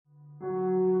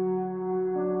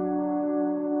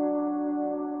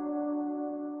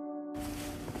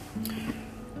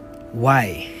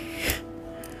Why?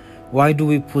 Why do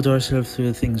we put ourselves through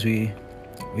the things we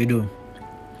do?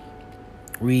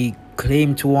 We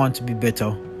claim to want to be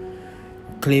better,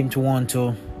 claim to want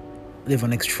to live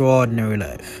an extraordinary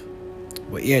life,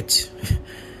 but yet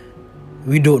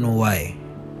we don't know why.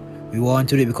 We want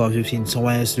to do it because we've seen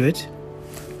someone else do it.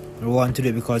 We want to do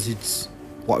it because it's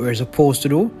what we're supposed to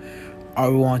do,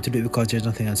 or we want to do it because there's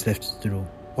nothing else left to do.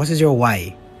 What is your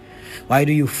why? Why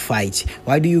do you fight?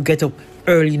 Why do you get up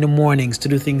early in the mornings to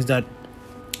do things that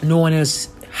no one else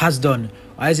has done?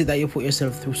 Why is it that you put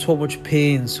yourself through so much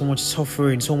pain, so much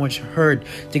suffering, so much hurt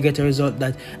to get a result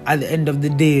that at the end of the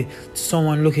day,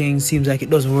 someone looking seems like it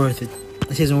doesn't worth it?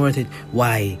 It isn't worth it.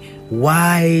 Why?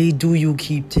 Why do you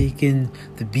keep taking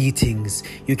the beatings?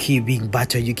 You keep being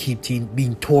battered. You keep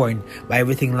being torn by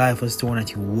everything life has thrown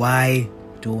at you. Why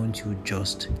don't you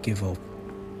just give up?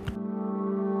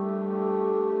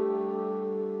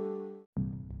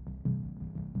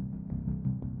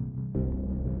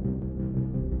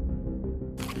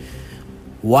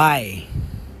 Why?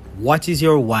 What is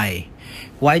your why?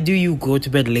 Why do you go to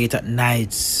bed late at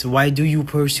nights? Why do you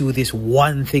pursue this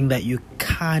one thing that you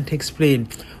can't explain?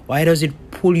 Why does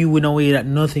it pull you in a way that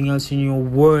nothing else in your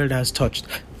world has touched?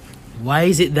 Why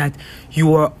is it that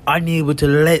you are unable to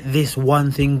let this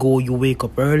one thing go? You wake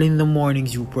up early in the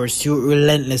mornings, you pursue it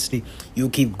relentlessly, you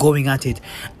keep going at it,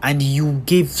 and you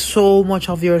give so much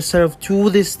of yourself to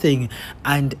this thing,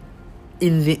 and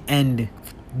in the end,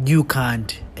 you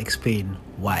can't explain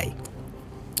why.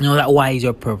 You know, that why is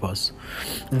your purpose.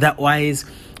 That why is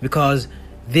because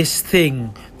this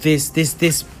thing, this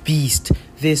beast,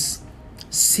 this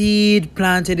seed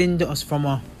planted into us from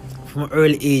an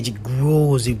early age, it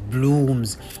grows, it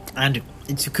blooms, and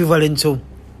it's equivalent to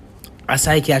a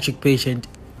psychiatric patient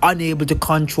unable to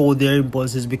control their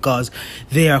impulses because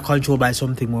they are controlled by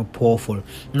something more powerful.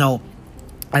 Now,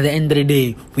 at the end of the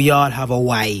day, we all have a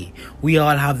why. We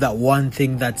all have that one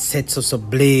thing that sets us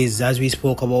ablaze, as we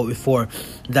spoke about before.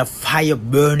 The fire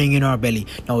burning in our belly.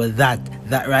 Now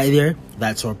that right there,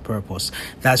 that's our purpose.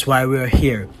 That's why we're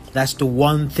here. That's the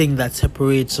one thing that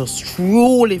separates us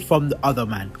truly from the other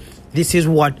man. This is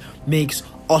what makes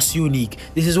us unique.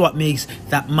 This is what makes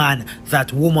that man,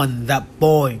 that woman, that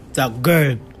boy, that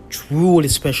girl truly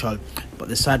special. But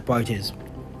the sad part is,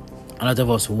 a lot of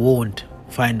us won't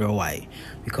find our why,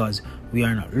 because we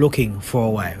are not looking for a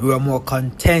why. We are more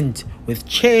content with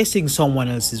chasing someone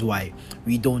else's why.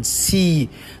 We don't see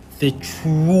the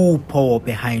true power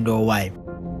behind our why.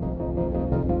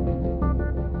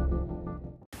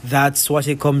 That's what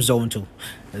it comes down to.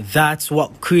 That's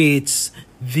what creates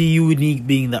the unique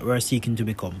being that we're seeking to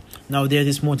become. Now, there's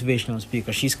this motivational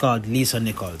speaker. She's called Lisa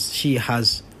Nichols. She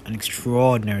has an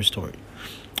extraordinary story.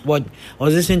 But I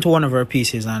was listening to one of her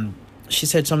pieces, and she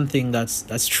said something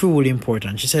that's truly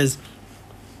important. She says,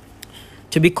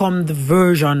 to become the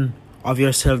version of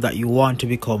yourself that you want to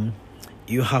become,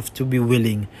 you have to be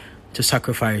willing to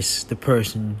sacrifice the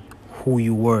person who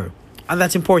you were. And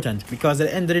that's important, because at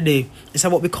the end of the day, it's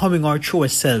about becoming our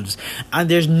truest selves. And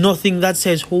there's nothing that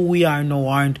says who we are now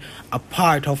aren't a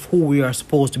part of who we are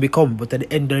supposed to become. But at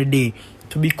the end of the day,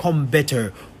 to become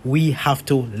better, we have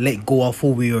to let go of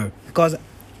who we are. Because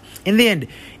in the end,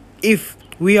 if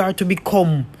we are to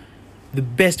become the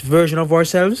best version of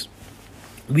ourselves,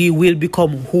 we will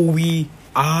become who we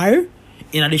are,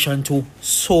 in addition to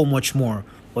so much more.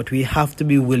 But we have to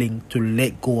be willing to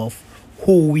let go of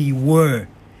who we were.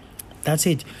 That's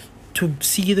it. To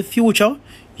see the future,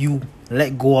 you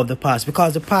let go of the past,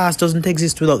 because the past doesn't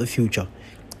exist without the future.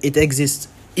 It exists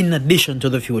in addition to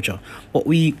the future. But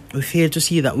we fail to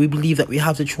see that. We believe that we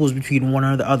have to choose between one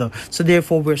or the other. So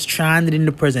therefore, we're stranded in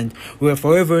the present. We're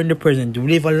forever in the present.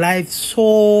 We live a life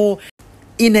so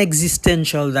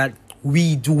inexistential that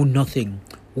we do nothing.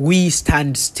 We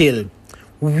stand still.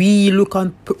 We look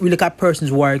at persons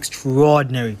who are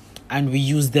extraordinary, and we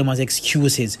use them as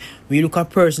excuses. We look at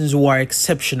persons who are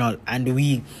exceptional, and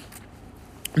we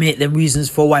make them reasons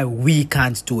for why we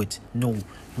can't do it. No,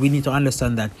 we need to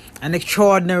understand that an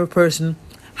extraordinary person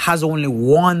has only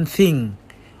one thing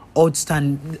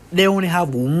outstanding. They only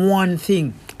have one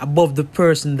thing above the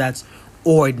person that's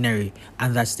ordinary,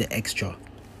 and that's the extra.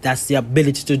 That's the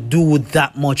ability to do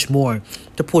that much more,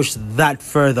 to push that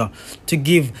further, to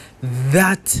give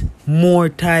that more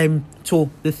time to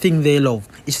the thing they love.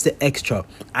 it's the extra.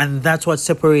 And that's what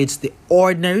separates the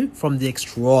ordinary from the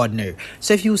extraordinary.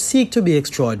 So if you seek to be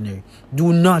extraordinary,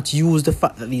 do not use the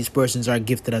fact that these persons are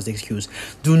gifted as excuse.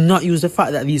 Do not use the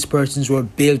fact that these persons were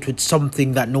built with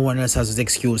something that no one else has as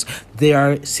excuse. They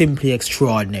are simply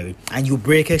extraordinary. And you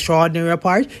break extraordinary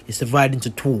apart, it's divided into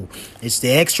two. It's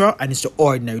the extra and it's the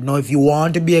ordinary. Now, if you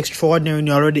want to be extraordinary and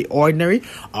you're already ordinary,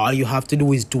 all you have to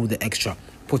do is do the extra.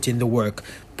 Put in the work.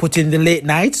 Put in the late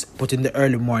nights, put in the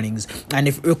early mornings. And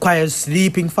if it requires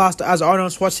sleeping faster, as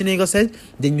Arnold Schwarzenegger said,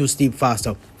 then you sleep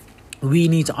faster. We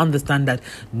need to understand that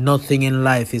nothing in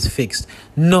life is fixed.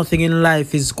 Nothing in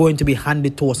life is going to be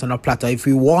handed to us on a platter. If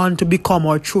we want to become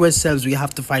our truest selves, we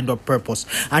have to find our purpose.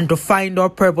 And to find our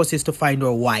purpose is to find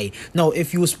our why. Now,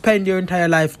 if you spend your entire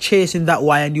life chasing that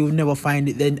why and you never find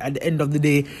it, then at the end of the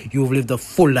day, you've lived a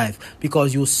full life.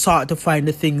 Because you sought to find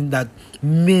the thing that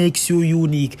makes you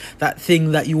unique, that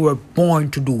thing that you were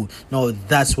born to do. Now,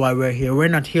 that's why we're here. We're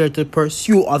not here to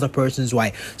pursue other person's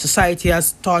why. Society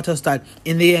has taught us that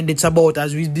in the end, it's about,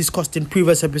 as we discussed in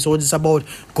previous episodes, it's about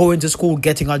going to school,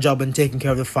 getting a job and taking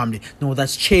care of the family. No,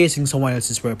 that's chasing someone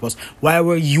else's purpose. Why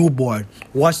were you born?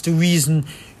 What's the reason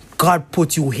God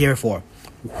put you here for?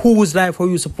 Whose life are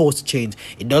you supposed to change?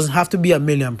 It doesn't have to be 1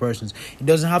 million persons. It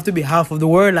doesn't have to be half of the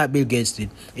world like Bill Gates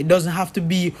did. It doesn't have to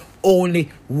be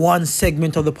only one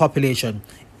segment of the population.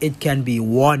 It can be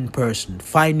one person.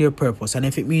 Find your purpose. And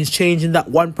if it means changing that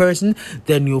one person,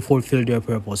 then you fulfill your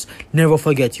purpose. Never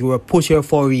forget, you were put here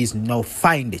for a reason. Now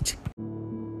find it.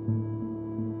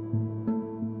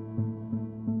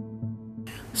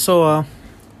 So,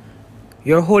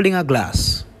 you're holding a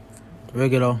glass.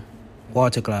 Regular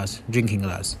water glass, drinking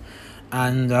glass.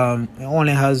 And it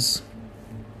only has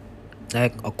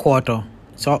like a quarter.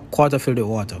 It's a quarter filled with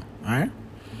water. Alright?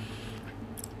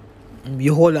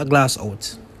 You hold that glass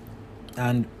out.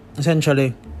 And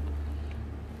essentially,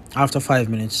 after 5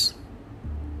 minutes,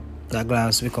 that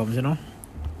glass becomes, a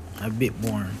bit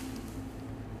more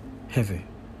heavy.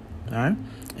 Alright?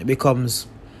 It becomes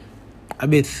a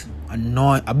bit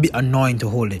annoying to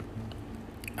hold it.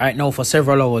 Right now, for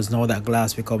several hours now, that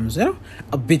glass becomes, a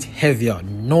bit heavier,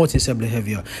 noticeably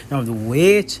heavier. Now, the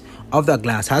weight of that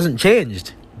glass hasn't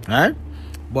changed, right?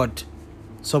 But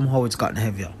somehow it's gotten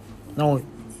heavier. Now,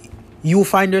 you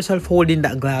find yourself holding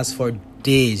that glass for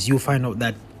days. You find out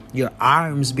that your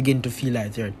arms begin to feel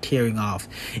like they're tearing off.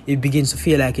 It begins to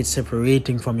feel like it's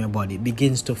separating from your body. It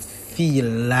begins to feel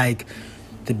like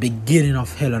the beginning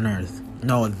of hell on earth.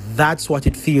 Now, that's what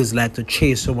it feels like to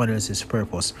chase someone else's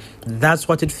purpose. That's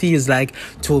what it feels like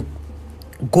to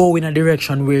go in a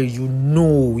direction where you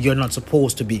know you're not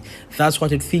supposed to be. That's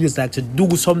what it feels like to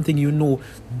do something you know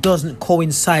doesn't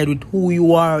coincide with who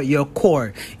you are, your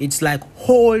core. It's like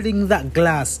holding that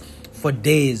glass for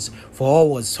days, for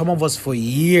hours, some of us for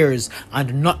years,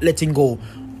 and not letting go.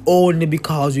 Only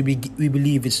because we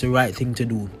believe it's the right thing to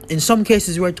do. In some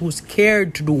cases, we're too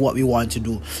scared to do what we want to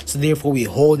do. So therefore, we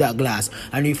hold that glass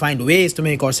and we find ways to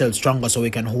make ourselves stronger so we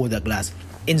can hold that glass.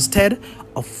 Instead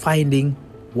of finding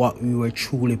what we were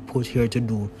truly put here to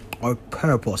do, our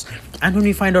purpose. And when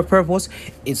we find our purpose,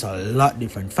 it's a lot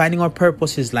different. Finding our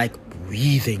purpose is like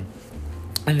breathing.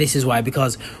 And this is why,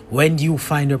 because when you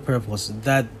find your purpose,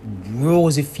 that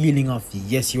rosy feeling of,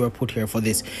 yes, you were put here for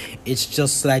this, it's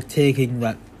just like taking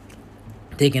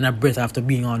a breath after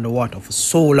being underwater for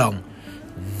so long.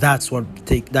 That's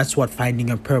what finding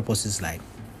a purpose is like.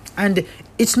 And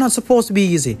it's not supposed to be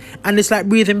easy. And it's like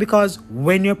breathing, because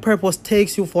when your purpose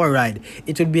takes you for a ride,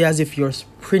 it will be as if you're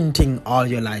sprinting all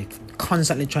your life,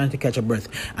 constantly trying to catch a breath.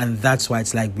 And that's why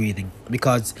it's like breathing,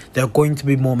 because there are going to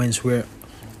be moments where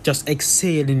just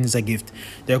exhaling is a gift.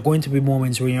 There are going to be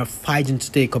moments where you're fighting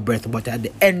to take a breath, but at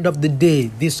the end of the day,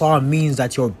 this all means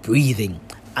that you're breathing.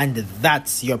 And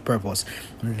that's your purpose.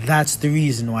 That's the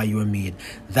reason why you were made.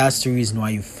 That's the reason why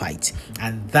you fight.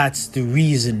 And that's the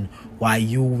reason why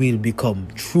you will become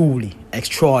truly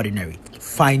extraordinary.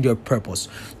 Find your purpose.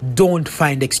 Don't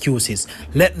find excuses.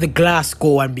 Let the glass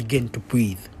go and begin to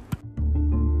breathe.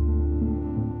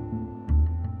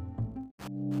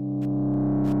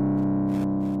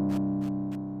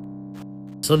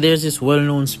 So there's this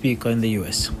well-known speaker in the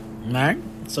US, right?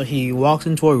 So he walks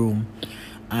into a room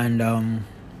and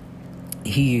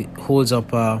he holds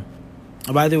up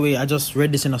by the way, I just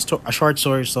read this in a short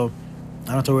story, so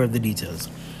I'm not aware of the details.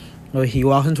 No, he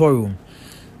walks into a room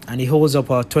and he holds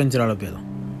up a $20 bill,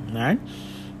 right?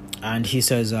 And he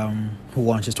says, who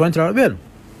wants his $20 bill?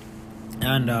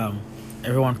 And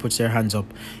everyone puts their hands up.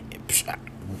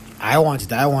 I want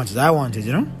it, And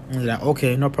he's like,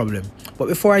 okay, no problem. But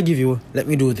before I give you, let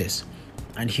me do this.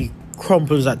 And he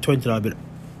crumples that $20 bill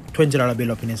 $20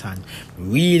 bill up in his hand,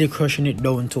 really crushing it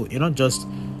down to, just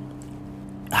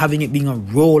having it being a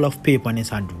roll of paper in his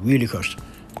hand, really crushed.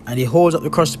 And he holds up the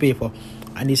crushed paper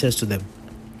and he says to them,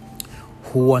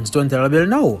 who wants $20 bill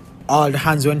now? All the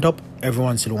hands went up,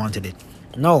 everyone still wanted it.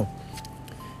 No.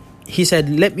 He said,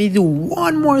 let me do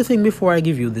one more thing before I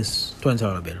give you this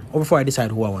 $20 bill, or before I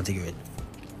decide who I want to give it.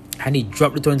 And he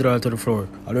dropped the $20 to the floor,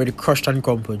 already crushed and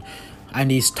crumpled,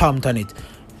 and he stomped on it.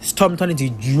 He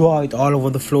drew it all over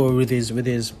the floor he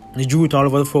drew it all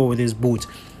over the floor with his boot,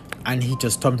 and he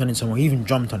just stomped on it somewhere. He even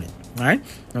jumped on it. Alright?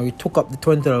 Now he took up the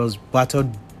 $20,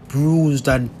 battered, bruised,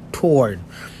 and torn,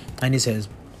 and he says,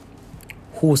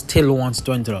 who still wants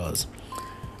 $20?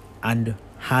 And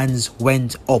hands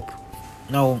went up.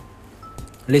 Now,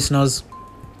 listeners,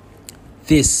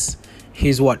 this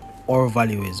is what our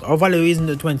value is. Our value isn't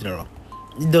the $20.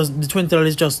 The $20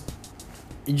 is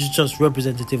just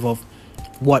representative of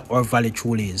what our value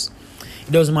truly is.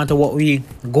 It doesn't matter what we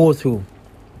go through.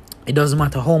 It doesn't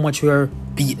matter how much we are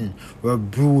beaten, we're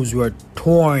bruised, we're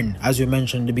torn, as we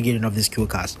mentioned in the beginning of this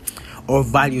QCast. Our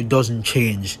value doesn't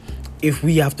change. If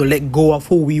we have to let go of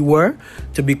who we were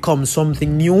to become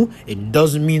something new, it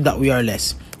doesn't mean that we are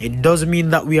less. It doesn't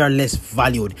mean that we are less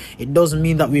valued. It doesn't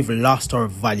mean that we've lost our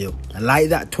value. Like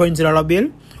that $20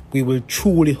 bill, we will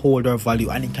truly hold our value,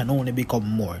 and it can only become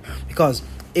more. Because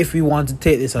if we want to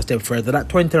take this a step further, that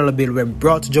 $20 bill, when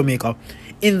brought to Jamaica,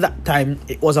 in that time,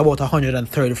 it was about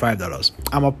 $135.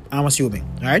 I'm assuming,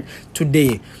 right?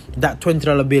 Today, that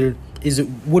 $20 bill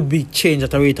would be changed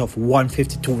at a rate of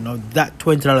 $152. Now, that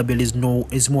 $20 bill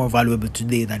is more valuable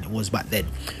today than it was back then.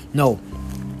 Now,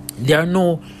 there are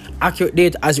no accurate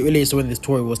date as it relates to when the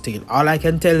story was taken. All I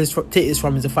can take this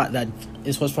from is the fact that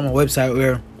this was from a website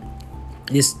where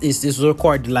this was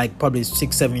recorded like probably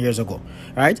 6-7 years ago,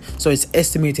 right? So it's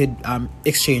estimated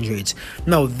exchange rates.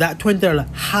 Now that $20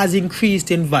 has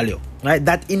increased in value, right?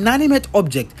 That inanimate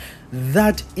object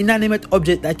that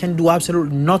can do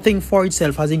absolutely nothing for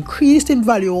itself has increased in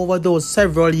value over those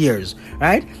several years,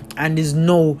 right? And is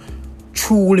now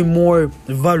truly more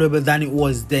valuable than it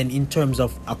was then in terms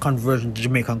of a conversion to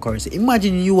Jamaican currency.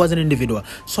 Imagine you as an individual,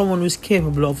 someone who's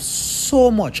capable of so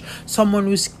much, someone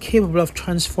who's capable of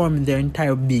transforming their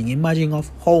entire being. Imagine of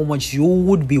how much you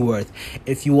would be worth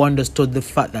if you understood the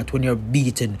fact that when you're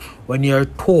beaten, when you're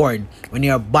torn, when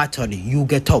you're battered, you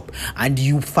get up and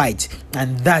you fight,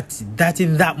 and that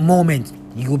in that moment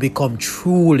you become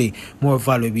truly more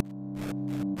valuable.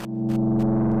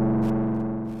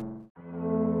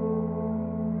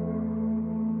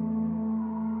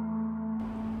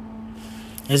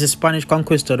 There's a Spanish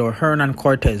conquistador, Hernan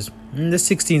Cortez, in the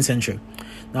 16th century.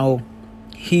 Now,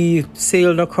 he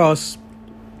sailed across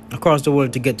the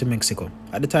world to get to Mexico.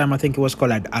 At the time, I think it was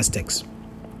called Aztecs.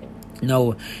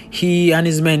 Now, he and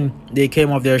his men, they came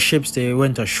off their ships, they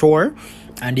went ashore,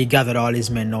 and he gathered all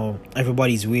his men. Now,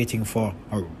 everybody's waiting for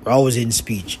a rousing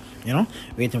speech,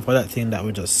 waiting for that thing that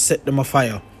would just set them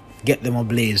afire, get them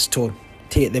ablaze to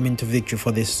take them into victory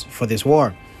for this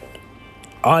war.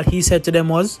 All he said to them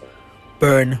was,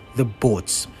 burn the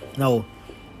boats. Now,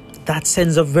 that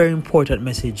sends a very important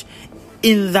message.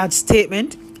 In that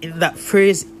statement, in that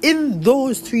phrase, in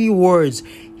those 3 words,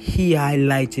 he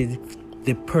highlighted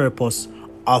the purpose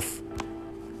of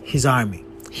his army.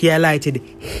 He highlighted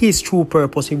his true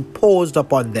purpose imposed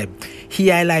upon them. He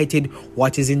highlighted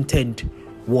what his intent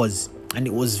was, and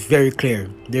it was very clear.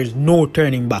 There's no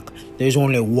turning back. There's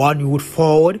only one route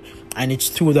forward, and it's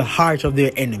through the heart of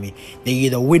their enemy. They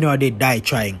either win or they die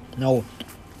trying. Now,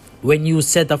 when you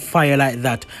set a fire like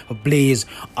that ablaze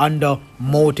under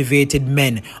motivated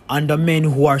men, under men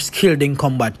who are skilled in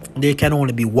combat, there can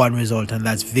only be one result, and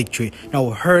that's victory. Now,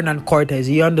 Hernan Cortez,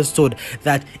 he understood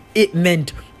that it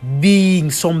meant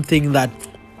being something that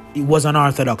it was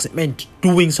unorthodox. It meant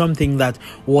doing something that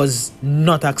was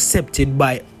not accepted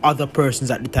by other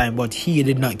persons at the time, but he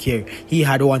did not care. He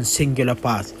had one singular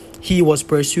path. He was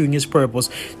pursuing his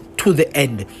purpose to the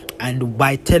end, and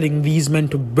by telling these men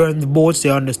to burn the boats,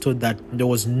 they understood that there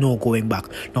was no going back.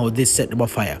 Now, this set them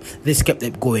afire. This kept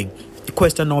them going. The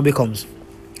question now becomes,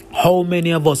 how many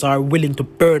of us are willing to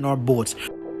burn our boats?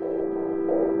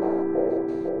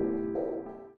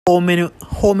 How many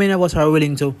of us are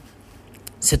willing to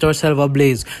set ourselves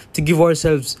ablaze, to give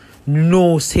ourselves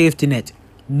no safety net,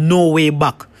 no way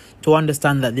back, to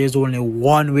understand that there's only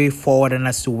one way forward, and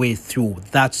that's the way through.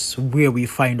 That's where we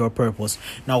find our purpose.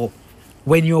 Now,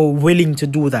 when you're willing to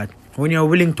do that, when you're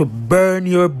willing to burn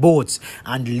your boats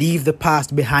and leave the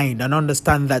past behind, and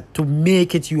understand that to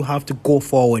make it, you have to go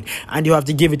forward and you have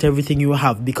to give it everything you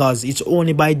have, because it's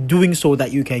only by doing so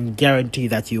that you can guarantee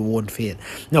that you won't fail.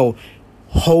 Now,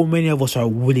 how many of us are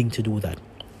willing to do that?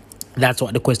 That's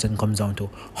what the question comes down to.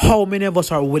 How many of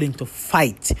us are willing to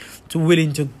fight,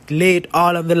 willing to lay it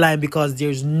all on the line because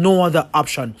there's no other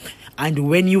option? And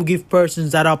when you give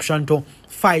persons that option to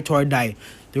fight or die,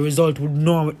 the result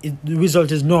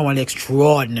is normally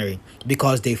extraordinary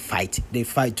because they fight. They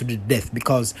fight to the death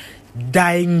because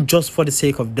dying just for the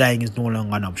sake of dying is no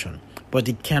longer an option. But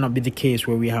it cannot be the case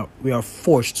where we are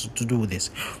forced to do this.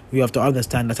 We have to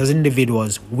understand that as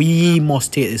individuals, we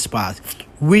must take this path.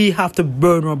 We have to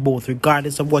burn our boats,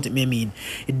 regardless of what it may mean.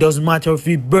 It doesn't matter if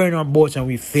we burn our boats and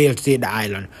we fail to take the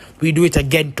island. We do it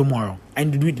again tomorrow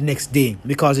and do it the next day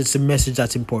because it's a message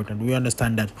that's important. We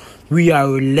understand that we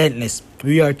are relentless.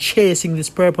 We are chasing this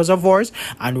purpose of ours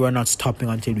and we're not stopping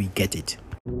until we get it.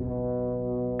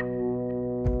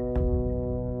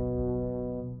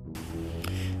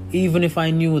 Even if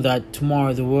I knew that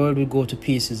tomorrow the world would go to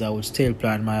pieces, I would still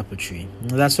plant my apple tree.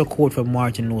 That's a quote from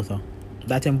Martin Luther.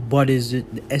 That embodies the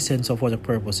essence of what a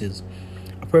purpose is.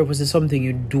 A purpose is something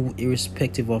you do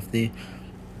irrespective of the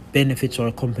benefits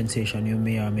or compensation you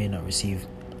may or may not receive.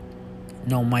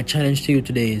 Now, my challenge to you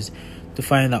today is to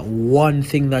find that one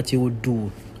thing that you would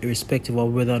do irrespective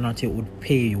of whether or not it would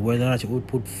pay you, whether or not it would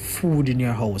put food in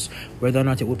your house, whether or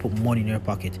not it would put money in your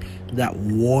pocket. That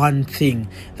one thing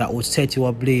that would set you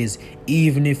ablaze,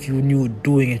 even if you knew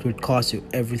doing it would cost you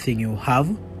everything you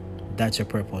have, that's your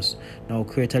purpose. Now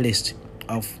create a list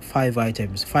of 5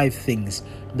 items, 5 things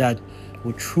that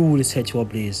would truly set you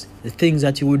ablaze. The things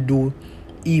that you would do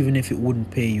even if it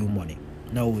wouldn't pay you money.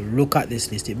 Now look at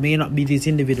this list. It may not be these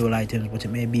individual items, but it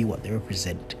may be what they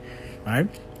represent. Right?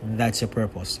 And that's your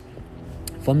purpose.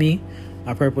 For me,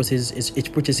 my purpose is it's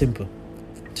pretty simple.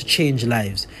 To change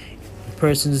lives.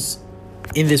 Persons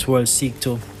in this world seek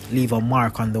to leave a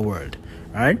mark on the world.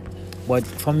 Right? But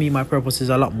for me, my purpose is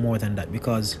a lot more than that,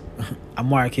 because a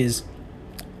mark is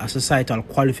a societal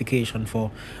qualification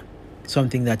for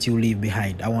something that you leave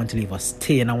behind. I want to leave a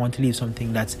stain. I want to leave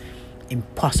something that's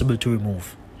impossible to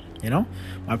remove. You know?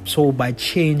 So by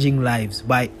changing lives,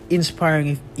 by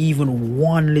inspiring even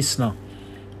one listener,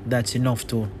 that's enough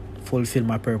to fulfill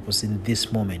my purpose in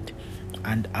this moment.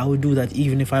 And I would do that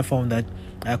even if I found that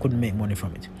I couldn't make money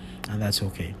from it. And that's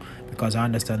okay, because I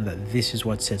understand that this is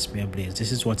what sets me ablaze.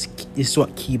 This is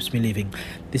what keeps me living.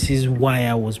 This is why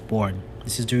I was born.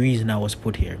 This is the reason I was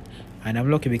put here. And I'm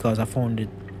lucky because I found it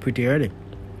pretty early.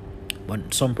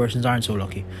 But some persons aren't so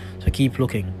lucky. So keep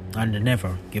looking and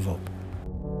never give up.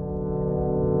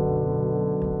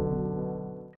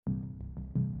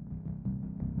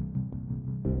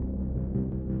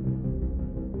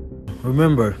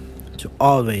 Remember to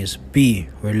always be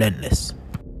relentless.